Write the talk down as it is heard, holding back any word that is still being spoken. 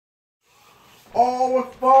Oh,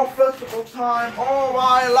 it's fall festival time. Oh,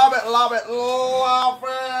 I love it, love it, love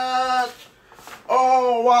it.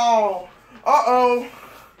 Oh, wow. Uh-oh.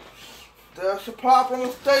 There's a problem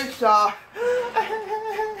with Stacia.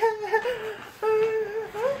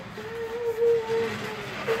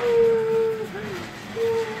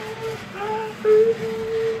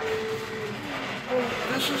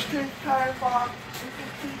 This is King Kai Fox. This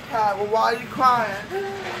is King Kai. Well, why are you crying?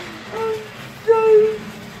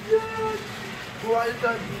 Why is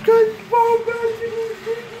that? Because Mom making me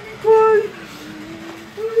cry.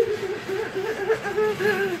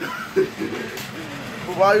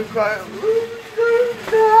 Why are you crying?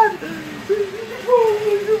 Dad!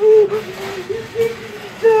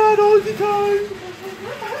 Dad all the time.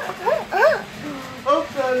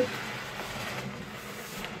 Okay.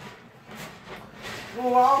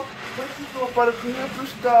 Well, what you do about it? Clean up your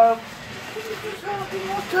stuff. This is just happening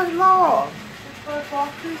all day long.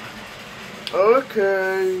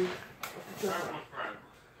 Okay.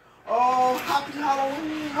 Oh, happy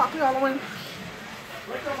Halloween, happy Halloween.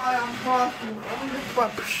 Look at my own costume. Let me hit the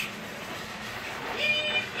button.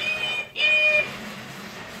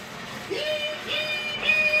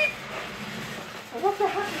 What the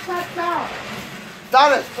heck is that sound? That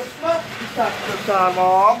is the smoke detector sound,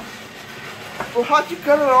 Mom. Well, how'd you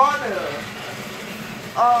get it on there?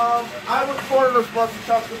 I was born in the smoke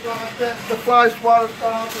detector, so I think the fly swatter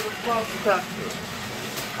sound to the smoke detector.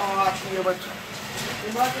 Oh, damn it.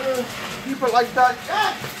 Am I gonna keep it like that?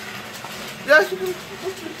 Yes! Yes, you can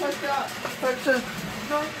keep it like that.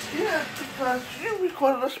 No, you can't, because you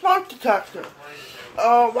recorded a smoke detector.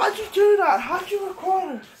 Why'd you do that? How'd you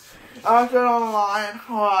record it? I did it online.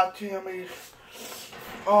 Oh, Timmy.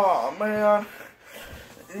 Oh, man.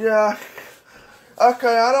 Yeah.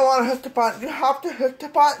 Okay, I don't want to hit the button. You have to hit the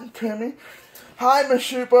button, Timmy. Hi, Miss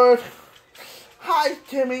Shoebird. Hi,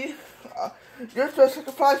 Timmy. You're just like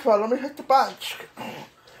a fly swatter. Let me hit the button.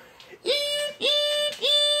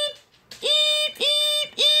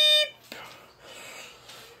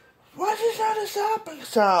 Why does that a zapping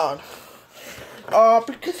sound?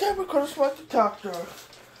 Because I recorded a smoke detector.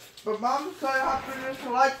 But Mom said I have to use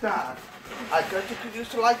it like that. I guess you could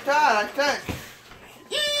use it like that, I think.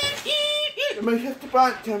 Let me hit the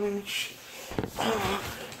button, Timmy.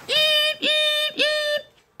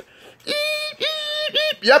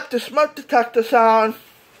 Yep, the smoke detector sound.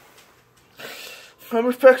 Let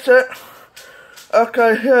me fix it.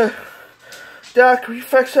 Okay, here. Dad, can you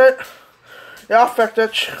fix it? Yeah, I'll fix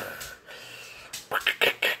it.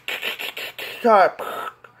 Sorry.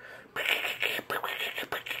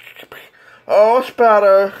 Oh, it's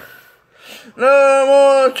better. No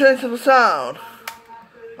more change to the sound.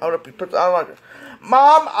 I don't like it.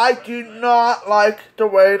 Mom, I do not like the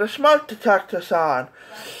way the smoke detector sound.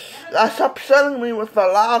 That's upsetting me with the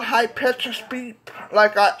loud, high-pitched beep,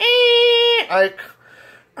 like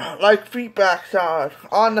feedback sound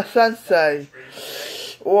on the Sensei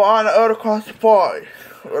or on the Oticon Safari,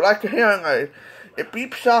 or like a hearing aid. It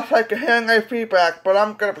beeps sounds like a hearing aid feedback, but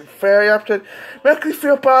I'm gonna be very upset. Make me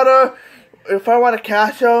feel better if I want a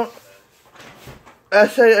Casio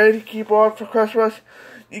SA80 keyboard for Christmas.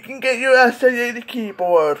 You can get your SA80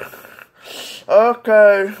 keyboard.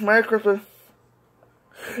 Okay, Merry Christmas.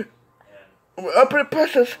 Open the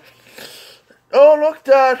presents. Oh, look,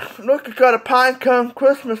 Dad. Look, you got a pine cone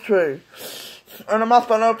Christmas tree. And a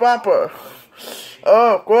marshmallow bumper.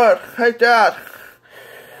 Oh, good. Hey, Dad.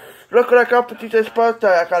 Look what I got for TJ's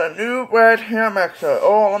birthday. I got a new red hair mixer.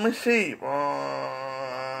 Oh, let me see.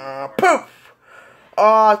 Poof!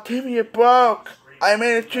 Oh, Timmy, you broke. I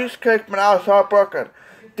made a cheesecake, but I was heartbroken.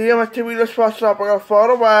 Damn it, Timmy, let's wash it up. We're going to throw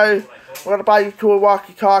it away. We're going to buy you two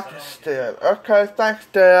walkie-talkies instead. Okay, thanks,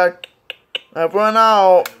 Dad. Everyone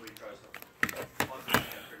out.